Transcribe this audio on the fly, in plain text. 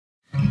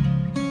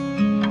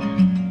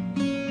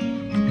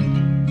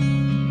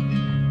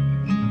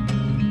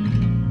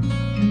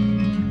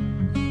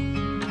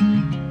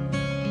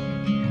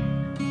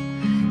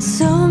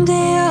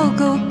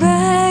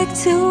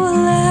to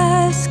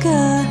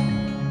Alaska,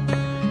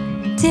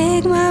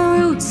 dig my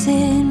roots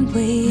in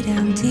way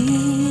down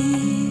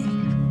deep,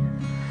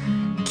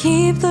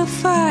 keep the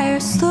fire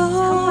slow.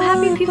 Hello,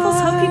 happy peoples.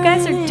 Hope you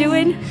guys are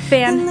doing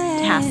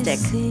fantastic.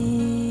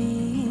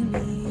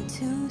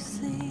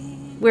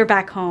 We're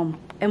back home.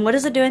 And what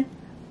is it doing?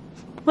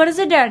 What is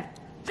it doing?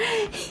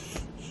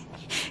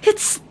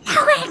 It's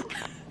snowing.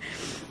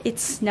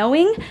 It's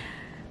snowing.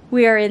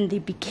 We are in the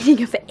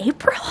beginning of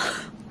April.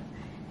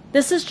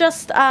 This is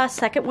just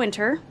second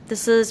winter.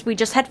 We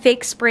just had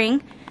fake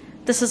spring.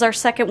 This is our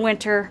second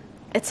winter.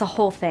 It's a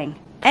whole thing.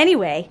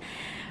 Anyway,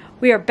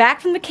 we are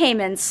back from the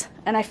Caymans,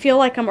 and I feel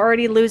like I'm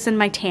already losing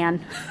my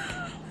tan.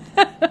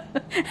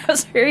 That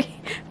was very,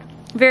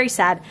 very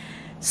sad.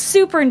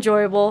 Super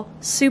enjoyable,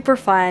 super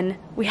fun.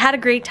 We had a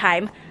great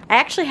time. I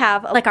actually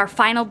have like our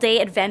final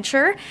day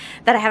adventure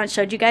that I haven't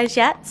showed you guys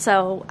yet,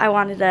 so I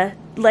wanted to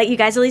let you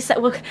guys at least,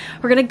 we're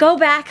gonna go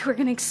back, we're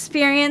gonna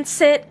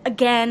experience it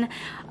again,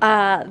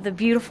 the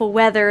beautiful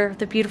weather,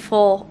 the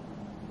beautiful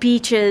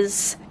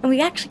beaches, and we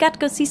actually got to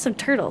go see some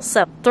turtles,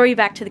 so throw you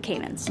back to the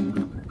Caymans.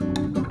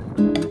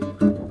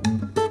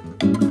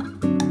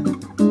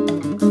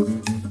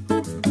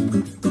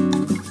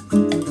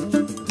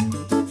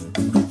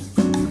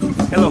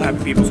 Hello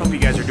happy people, hope you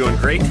guys are doing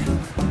great.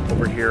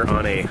 We're here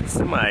on a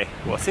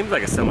well, it seems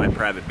like a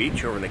semi-private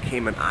beach over in the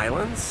Cayman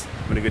Islands.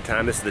 Having a good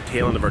time. This is the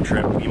tail end of our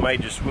trip. We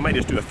might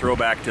just do a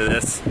throwback to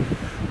this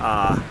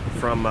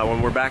from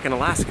when we're back in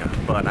Alaska.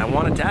 But I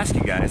wanted to ask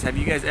you guys, have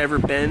you guys ever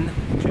been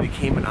to the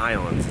Cayman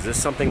Islands? Is this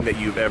something that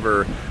you've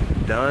ever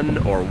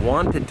done or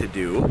wanted to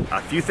do?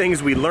 A few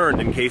things we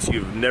learned in case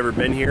you've never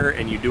been here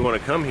and you do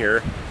want to come here.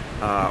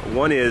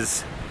 One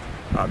is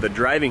the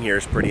driving here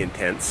is pretty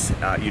intense.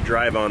 You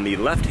drive on the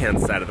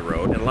left-hand side of the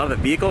road, and a lot of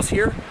the vehicles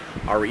here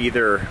are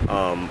either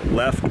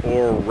left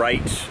or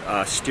right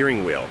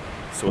steering wheel.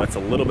 So that's a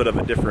little bit of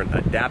a different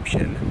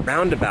adaptation.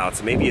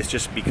 Roundabouts, maybe it's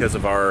just because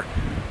of our,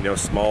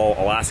 small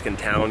Alaskan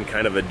town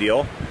kind of a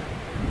deal.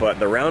 But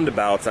the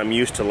roundabouts, I'm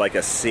used to like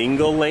a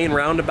single lane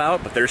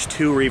roundabout, but there's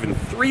 2 or even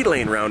 3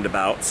 lane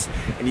roundabouts,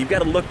 and you've got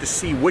to look to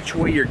see which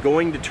way you're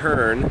going to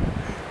turn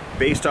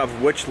based off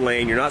of which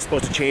lane. You're not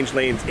supposed to change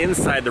lanes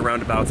inside the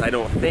roundabouts, I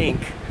don't think.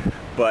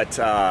 But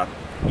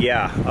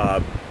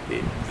yeah,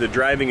 the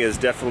driving is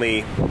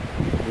definitely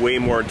way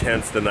more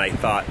intense than I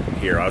thought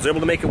here. I was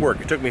able to make it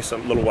work. It took me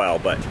some little while,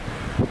 but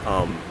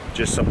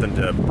just something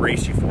to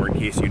brace you for in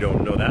case you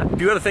don't know that. A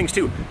few other things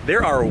too.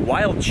 There are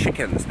wild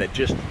chickens that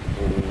just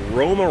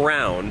roam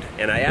around,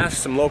 and I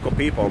asked some local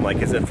people, I'm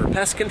like, is it for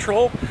pest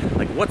control?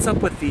 Like, what's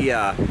up with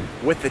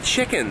the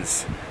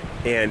chickens?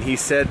 And he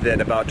said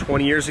that about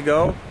 20 years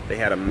ago, they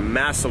had a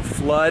massive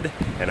flood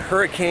and a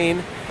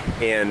hurricane,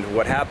 and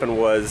what happened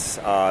was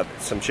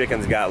some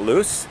chickens got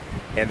loose,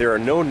 and there are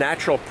no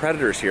natural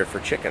predators here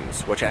for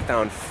chickens, which I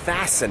found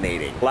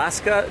fascinating.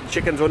 Alaska,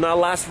 chickens would not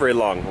last very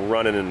long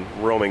running and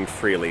roaming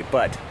freely,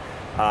 but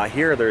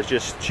here there's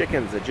just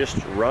chickens that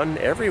just run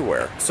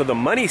everywhere. So the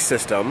money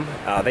system,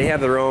 they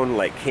have their own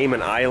like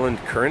Cayman Island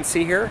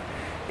currency here,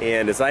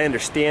 and as I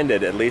understand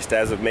it, at least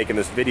as of making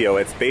this video,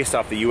 it's based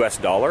off the US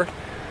dollar.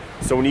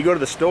 So when you go to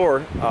the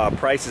store,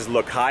 prices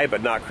look high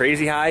but not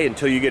crazy high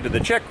until you get to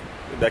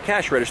the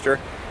cash register,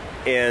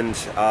 and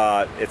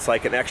it's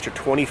like an extra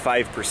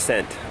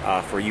 25%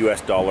 for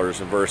US dollars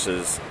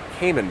versus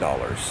Cayman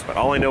dollars. But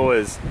all I know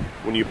is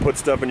when you put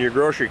stuff in your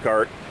grocery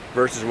cart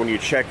versus when you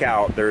check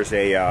out, there's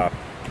a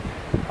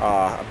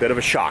bit of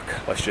a shock,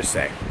 let's just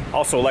say.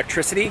 Also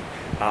electricity,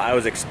 I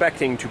was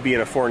expecting to be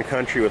in a foreign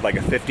country with like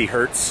a 50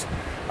 hertz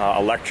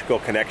electrical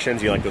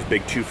connections, like those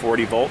big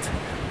 240 volt.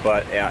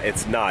 But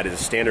it's not.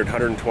 It's a standard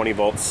 120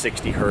 volts,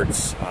 60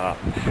 hertz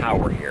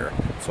power here.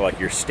 So like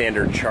your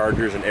standard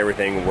chargers and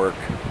everything work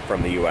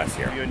from the US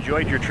here. You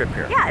enjoyed your trip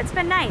here? Yeah, it's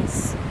been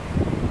nice.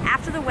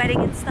 After the wedding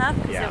and stuff,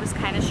 because it was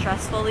kind of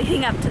stressful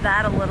leading up to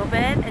that a little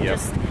bit, and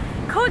just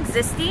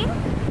coexisting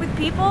with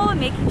people and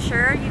making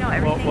sure, everything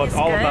is good. Well, it's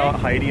all about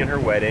Heidi and her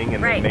wedding,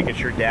 and then making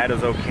sure Dad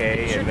is okay.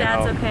 Making sure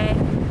Dad's okay.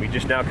 We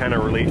just now kind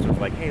of released, it was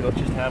like, hey, let's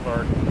just have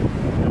our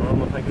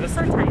normal thing. This is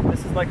our time.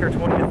 This is like our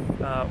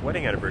 20th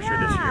wedding anniversary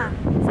this year.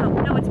 So,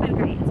 no, it's been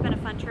great. It's been a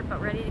fun trip, but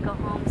ready to go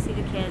home, see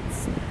the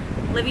kids.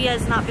 Olivia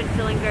has not been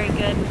feeling very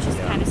good, which is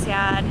kind of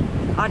sad.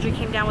 Audrey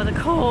came down with a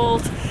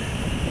cold.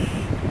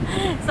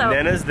 So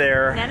Nana's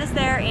there. Nana's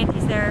there,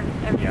 Auntie's there.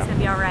 Everything's gonna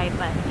be all right,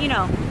 but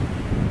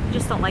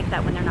just don't like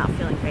that when they're not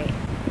feeling great.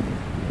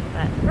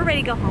 But we're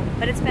ready to go home.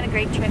 But it's been a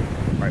great trip.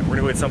 All right, we're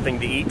gonna get something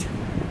to eat,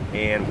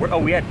 and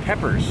we had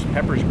Pepper's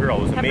Grill.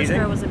 It was amazing. Pepper's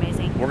Grill was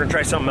amazing. We're gonna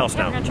try something else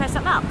now. We're gonna try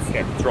something else.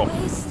 Okay, let's roll.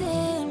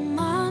 Wasting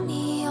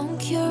money on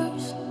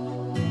cures,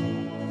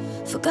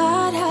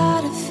 forgot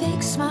how to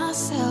fix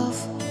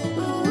myself.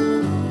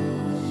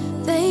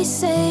 They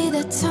say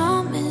that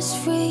time is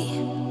free,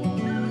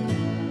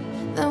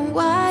 then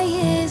why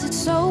is it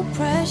so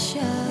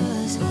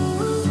precious?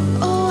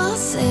 Oh, I'll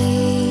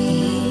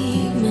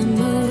save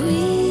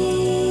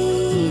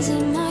memories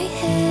in my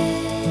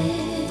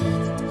head,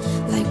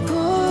 like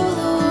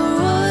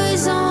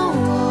Polaroids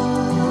on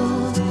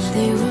walls.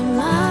 They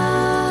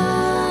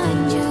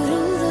remind you to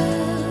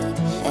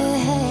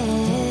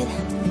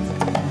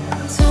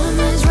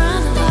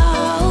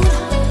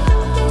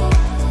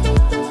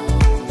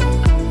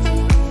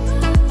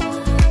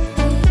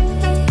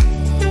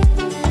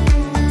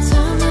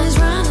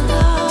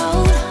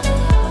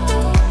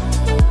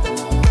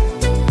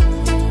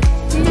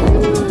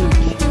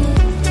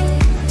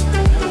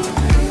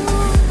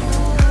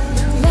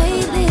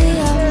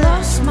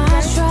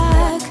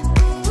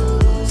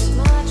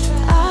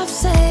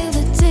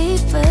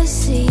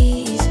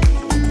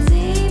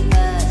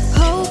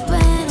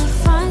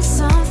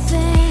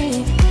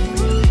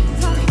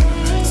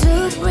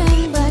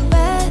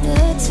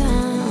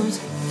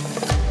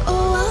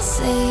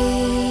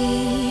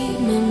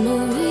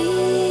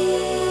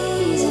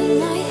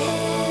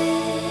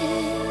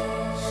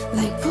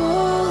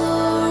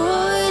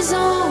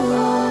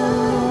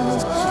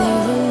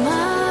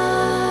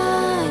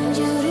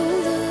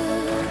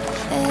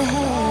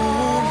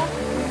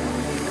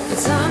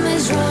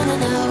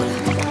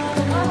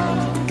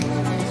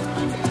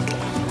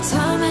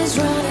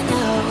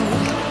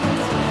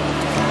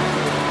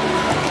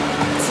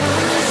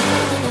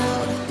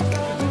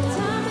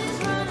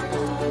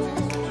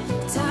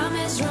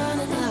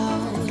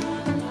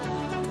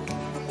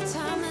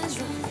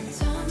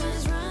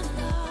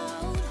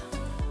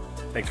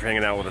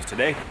hanging out with us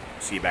today.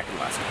 See you back in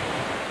Alaska.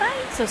 Bye.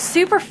 So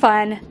super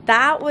fun.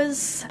 That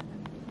was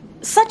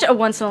such a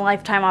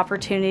once-in-a-lifetime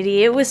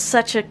opportunity. It was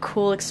such a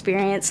cool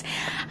experience.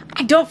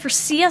 I don't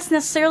foresee us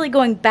necessarily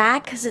going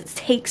back because it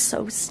takes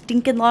so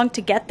stinking long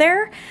to get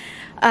there.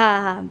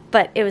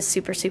 But it was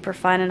super, super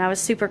fun, and I was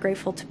super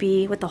grateful to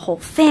be with the whole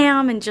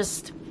fam and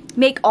just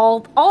make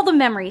all the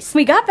memories.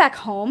 We got back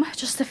home,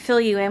 just to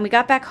fill you in, we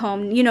got back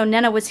home. You know,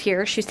 Nena was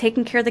here. She was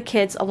taking care of the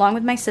kids along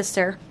with my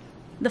sister.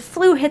 The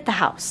flu hit the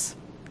house.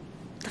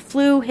 The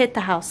flu hit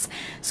the house.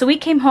 So we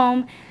came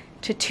home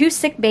to 2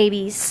 sick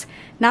babies,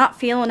 not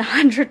feeling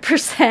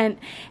 100%.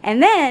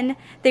 And then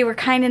they were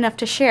kind enough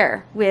to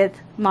share with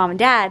Mom and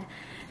Dad.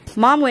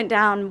 Mom went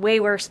down way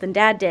worse than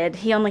Dad did.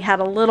 He only had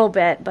a little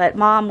bit, but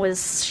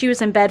she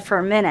was in bed for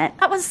a minute.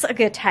 That was a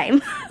good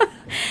time.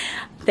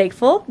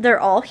 Thankful. They're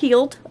all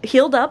healed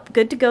up,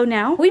 good to go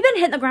now. We've been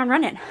hitting the ground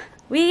running.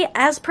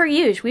 As per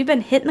usual, we've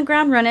been hitting the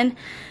ground running.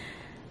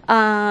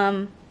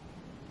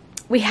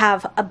 We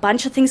have a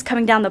bunch of things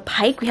coming down the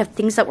pike. We have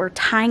things that we're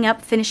tying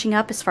up, finishing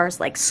up as far as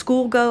like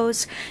school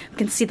goes. We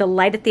can see the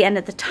light at the end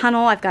of the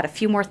tunnel. I've got a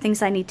few more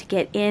things I need to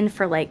get in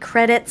for like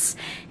credits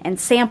and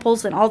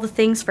samples and all the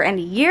things for end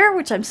of year,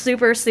 which I'm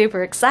super,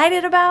 super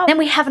excited about. Then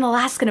we have an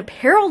Alaskan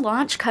Apparel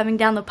launch coming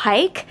down the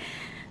pike.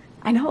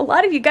 I know a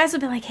lot of you guys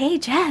have been like, hey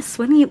Jess,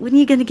 when are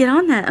you gonna get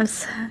on that?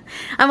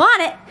 I'm on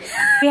it.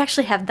 We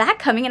actually have that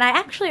coming, and I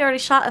actually already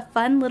shot a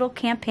fun little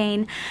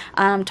campaign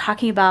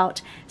talking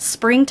about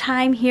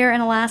springtime here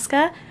in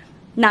Alaska.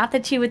 Not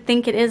that you would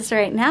think it is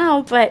right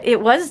now, but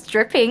it was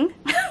dripping.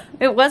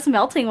 It was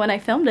melting when I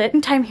filmed it.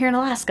 Springtime here in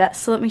Alaska,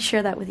 so let me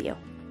share that with you.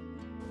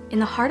 In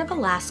the heart of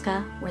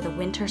Alaska, where the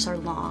winters are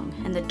long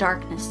and the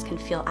darkness can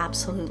feel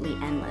absolutely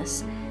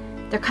endless,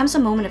 there comes a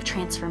moment of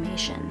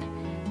transformation.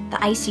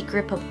 The icy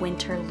grip of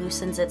winter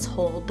loosens its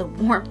hold, the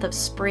warmth of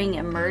spring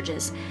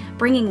emerges,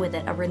 bringing with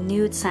it a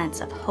renewed sense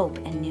of hope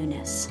and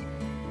newness.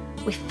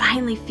 We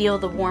finally feel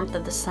the warmth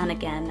of the sun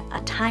again,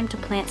 a time to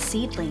plant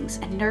seedlings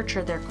and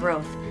nurture their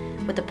growth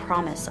with the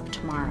promise of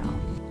tomorrow.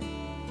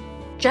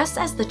 Just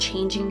as the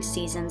changing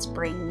seasons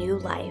bring new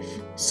life,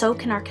 so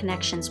can our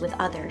connections with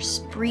others,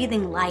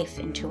 breathing life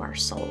into our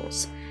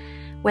souls.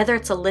 Whether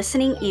it's a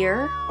listening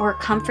ear or a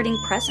comforting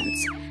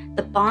presence,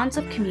 the bonds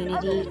of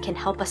community can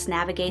help us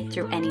navigate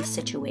through any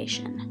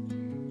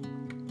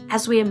situation.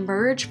 As we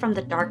emerge from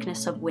the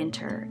darkness of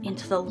winter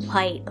into the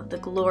light of the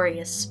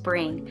glorious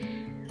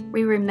spring,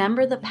 we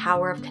remember the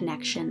power of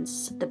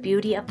connections, the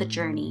beauty of the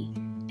journey,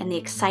 and the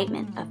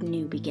excitement of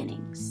new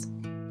beginnings.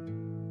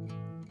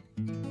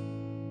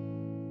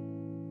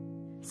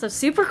 So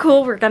super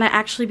cool. We're gonna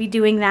actually be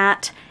doing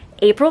that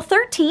April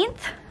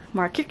 13th.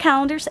 Mark your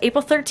calendars.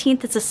 April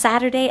 13th, it's a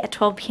Saturday at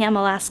 12 p.m.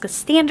 Alaska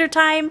Standard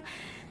Time.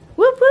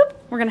 Whoop whoop,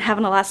 we're gonna have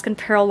an Alaskan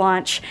Apparel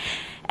launch.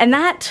 And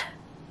that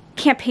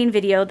campaign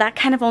video, that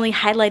kind of only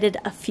highlighted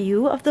a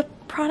few of the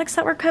products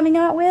that we're coming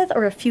out with,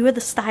 or a few of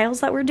the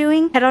styles that we're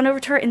doing. Head on over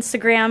to our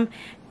Instagram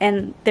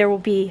and there will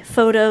be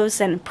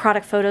photos and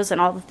product photos and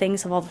all the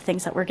things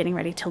that we're getting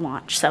ready to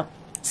launch. So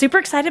super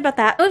excited about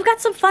that. We've got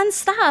some fun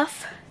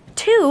stuff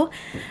too.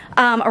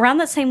 Around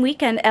that same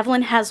weekend,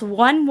 Evelyn has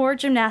one more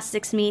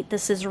gymnastics meet.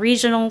 This is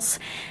regionals.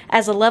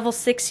 As a level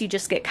 6, you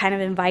just get kind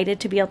of invited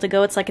to be able to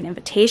go. It's like an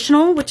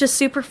invitational, which is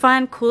super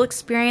fun, cool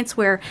experience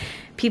where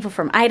people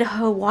from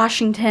Idaho,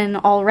 Washington,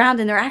 all around,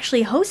 and they're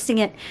actually hosting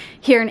it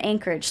here in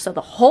Anchorage. So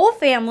the whole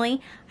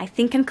family, I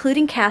think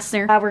including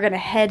Kastner, we're gonna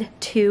head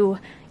to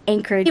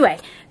Anchorage. Anyway,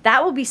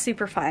 that will be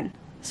super fun.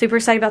 Super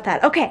excited about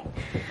that. Okay,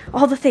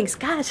 all the things.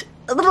 Gosh,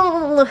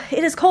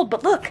 it is cold,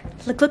 but look.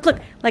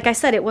 Like I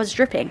said, it was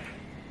dripping.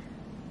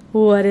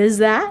 What is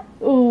that?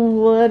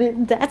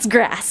 That's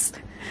grass.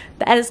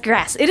 That is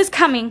grass. It is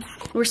coming.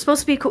 We're supposed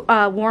to be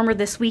warmer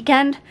this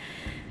weekend.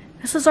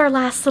 This is our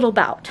last little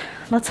bout.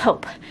 Let's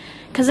hope.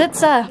 Because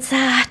it's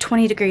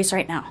 20 degrees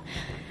right now.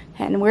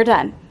 And we're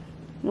done.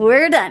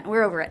 We're done.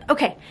 We're over it.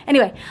 Okay,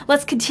 anyway,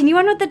 let's continue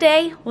on with the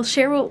day. We'll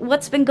share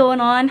what's been going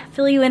on,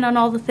 fill you in on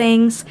all the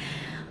things.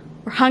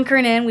 We're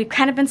hunkering in. We've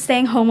kind of been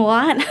staying home a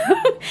lot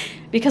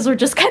because we're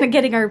just kind of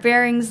getting our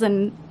bearings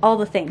and all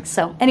the things.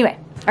 So anyway,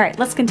 all right,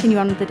 let's continue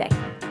on with the day.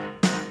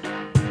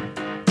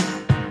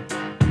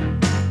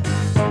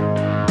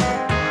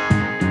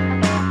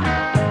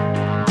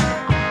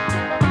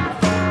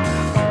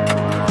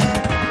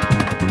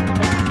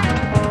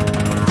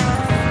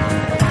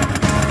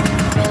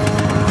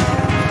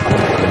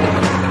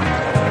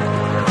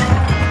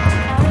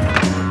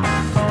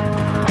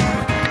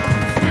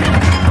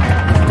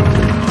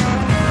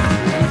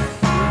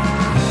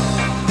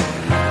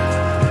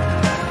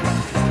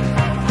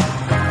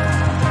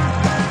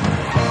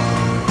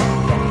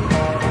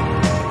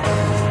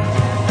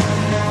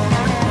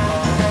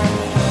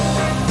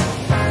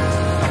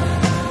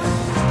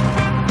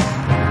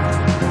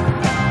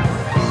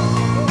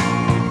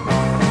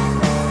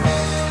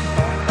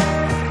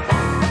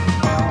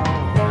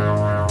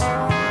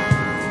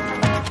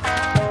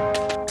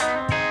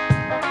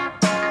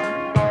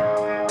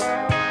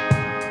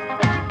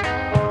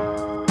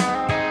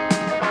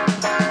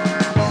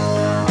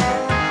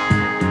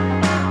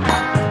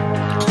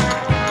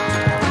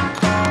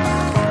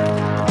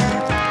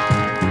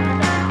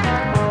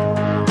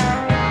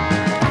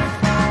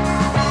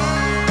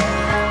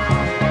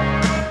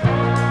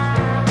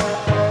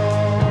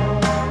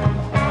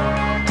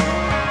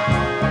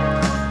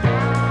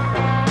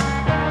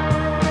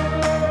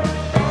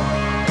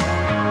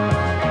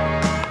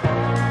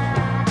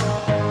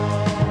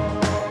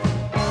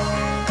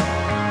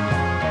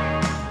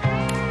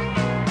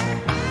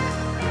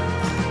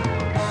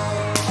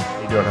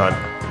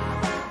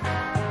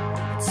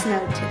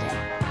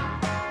 it.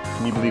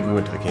 Can you believe we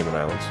went to the Cayman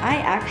Islands? I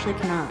actually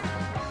cannot.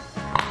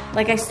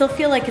 Like, I still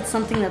feel like it's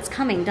something that's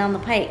coming down the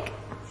pike.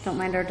 Don't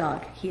mind our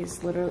dog. He's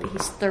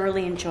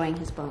thoroughly enjoying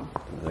his bone.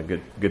 A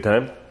good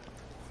time?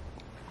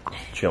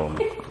 Chilling.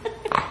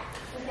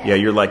 Yeah,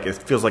 you're like, it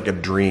feels like a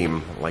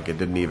dream. Like it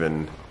didn't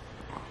even,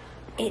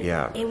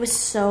 It was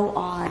so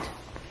odd.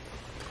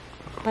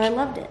 But I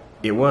loved it.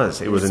 It was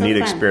a so neat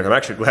fun. experience. I'm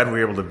actually glad we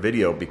were able to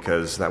video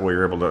because that way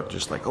you're able to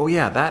just like, oh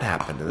yeah, that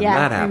happened, and then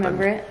that happened.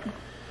 Remember it.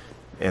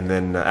 And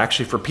then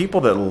actually for people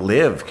that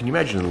live, can you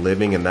imagine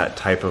living in that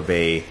type of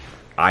a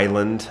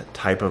island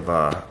type of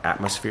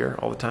atmosphere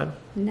all the time?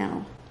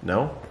 No.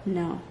 No?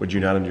 No. Would you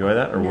not enjoy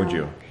that, or No. would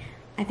you?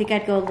 I think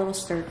I'd go a little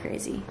stir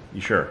crazy.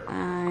 You sure?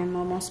 I'm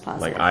almost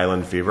positive. Like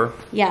island fever?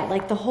 Yeah,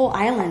 like the whole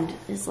island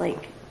is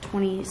like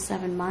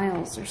 27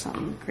 miles or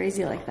something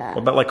crazy like that.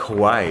 What about like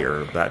Hawaii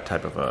or that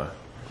type of a...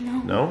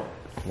 No. No?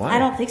 Why? I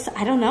don't think so.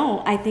 I don't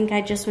know. I think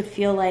I just would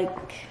feel like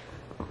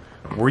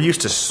We're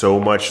used to so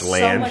much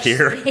land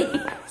here.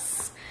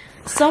 Space.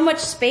 So much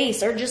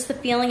space, or just the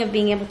feeling of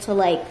being able to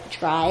like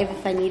drive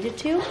if I needed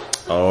to.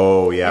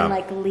 Oh, yeah. And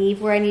like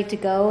leave where I need to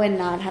go and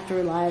not have to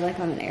rely like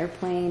on an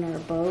airplane or a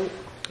boat.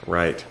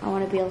 Right. I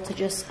want to be able to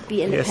just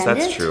be independent.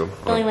 Yes, that's true.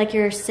 Feeling like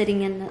you're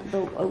sitting in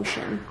the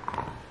ocean.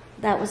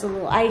 That was a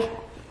little. I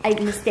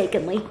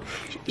mistakenly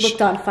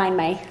looked on Find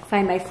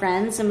My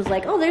Friends and was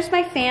like, oh, there's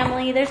my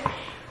family.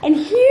 And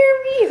here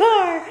we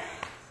are.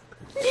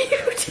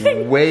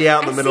 Way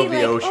out in the middle see, of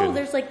the like, ocean. Oh,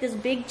 there's like this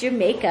big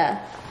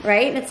Jamaica,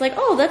 right? And it's like,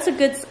 oh, that's a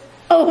good.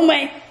 Oh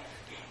my,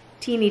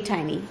 teeny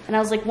tiny. And I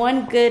was like,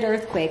 one good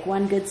earthquake,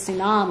 one good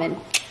tsunami, and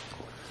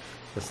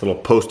This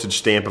little postage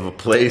stamp of a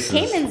place.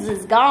 Cayman's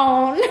is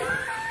gone.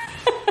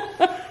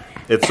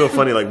 It's so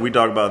funny, like we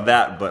talk about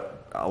that,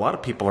 but a lot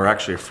of people are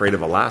actually afraid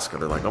of Alaska.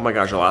 They're like, oh my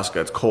gosh, Alaska,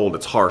 it's cold,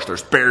 it's harsh,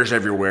 there's bears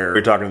everywhere.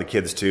 We're talking to the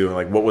kids too,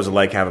 like what was it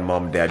like having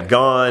mom and dad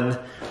gone?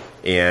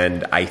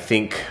 And I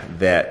think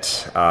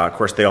that, of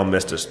course they all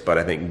missed us, but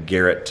I think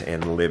Garrett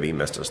and Livy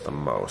missed us the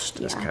most,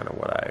 is kind of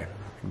what I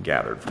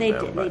gathered from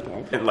them. They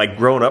did. And like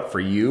growing up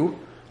for you,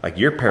 like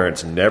your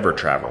parents never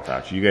traveled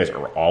without you. You guys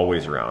are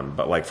always around.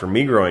 But like for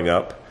me growing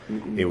up,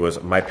 it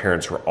was, my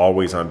parents were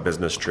always on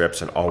business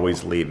trips and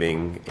always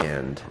leaving,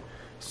 and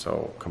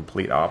so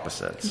complete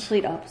opposites.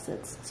 Complete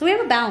opposites. So we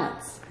have a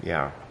balance.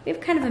 Yeah. We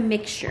have kind of a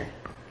mixture.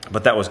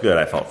 But that was good,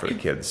 I felt, for the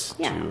kids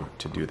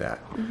to do that.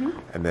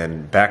 And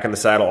then back in the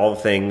saddle, all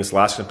the things,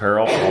 Alaskan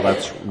Apparel, all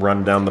that's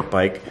run down the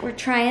pike. We're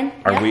trying.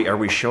 Are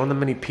we showing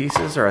them any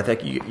pieces? Or I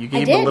think you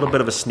gave them a little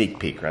bit of a sneak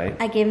peek, right?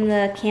 I gave them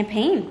the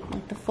campaign,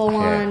 like the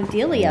full-on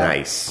dealio.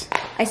 Nice.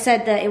 I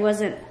said that it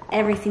wasn't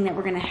everything that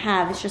we're going to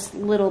have. It's just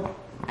little,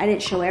 I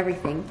didn't show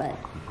everything, but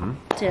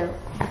to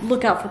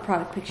look out for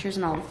product pictures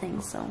and all the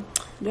things. So,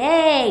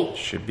 yay!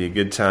 Should be a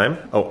good time.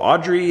 Oh,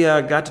 Audrey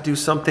got to do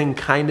something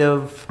kind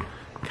of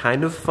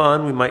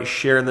fun. We might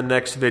share in the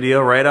next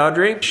video, right,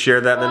 Audrey? Share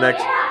that in the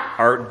next.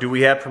 Or do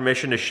we have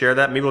permission to share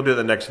that? Maybe we'll do it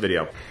in the next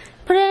video.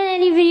 Put it in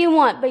any video you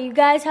want, but you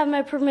guys have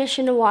my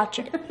permission to watch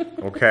it.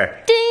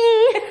 Okay.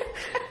 Ding!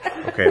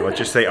 Okay, let's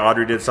just say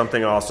Audrey did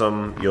something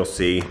awesome. You'll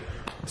see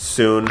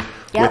soon.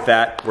 Yep. With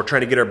that, we're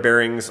trying to get our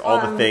bearings,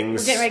 all the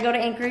things. We're getting ready to go to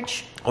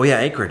Anchorage. Oh yeah,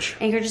 Anchorage.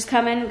 Anchorage is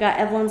coming. We got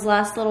Evelyn's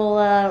last little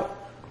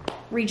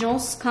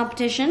regionals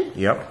competition.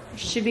 Yep.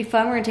 Should be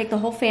fun. We're going to take the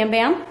whole fam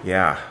bam.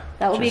 Yeah.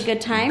 That will be a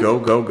good time. Go,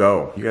 go,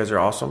 go. You guys are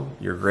awesome.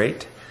 You're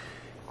great.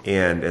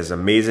 And as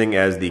amazing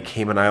as the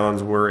Cayman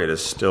Islands were, it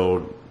is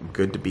still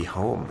good to be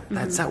home.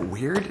 Is that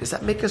weird? Does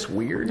that make us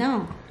weird?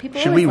 No. People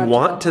Should always we love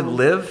want to go home.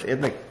 live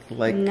in the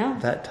No.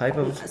 that type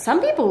of...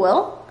 Some people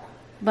will.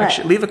 But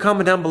Actually, leave a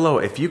comment down below.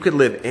 If you could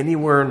live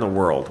anywhere in the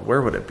world,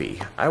 where would it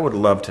be? I would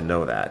love to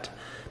know that.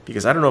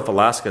 Because I don't know if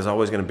Alaska is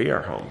always going to be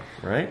our home,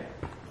 right?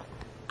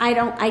 I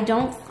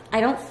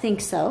don't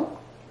think so.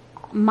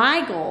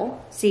 My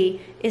goal,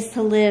 is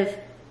to live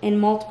in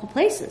multiple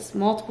places,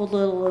 multiple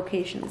little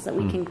locations that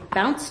we can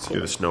bounce to.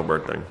 Do the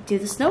snowbird thing. Do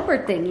the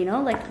snowbird thing, you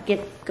know, like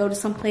go to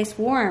some place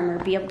warm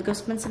or be able to go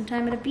spend some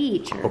time at a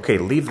beach. Or, Okay,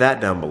 leave that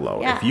down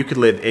below. Yeah. If you could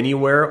live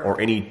anywhere or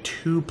any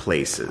two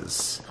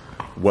places,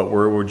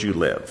 where would you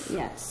live?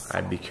 Yes.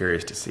 I'd be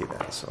curious to see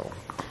that. So,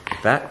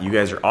 that, you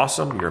guys are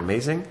awesome. You're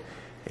amazing.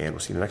 And we'll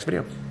see you in the next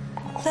video.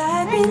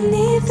 Fly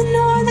beneath the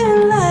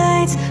northern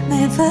lights,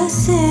 live a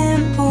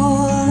simple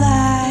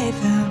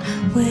life out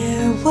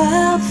where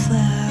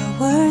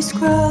wildflowers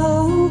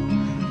grow.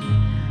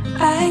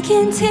 I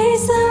can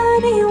taste the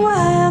honey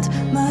wild,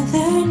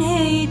 Mother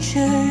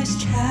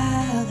Nature's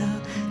child.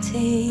 I'll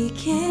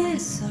take it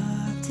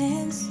soft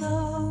and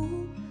slow.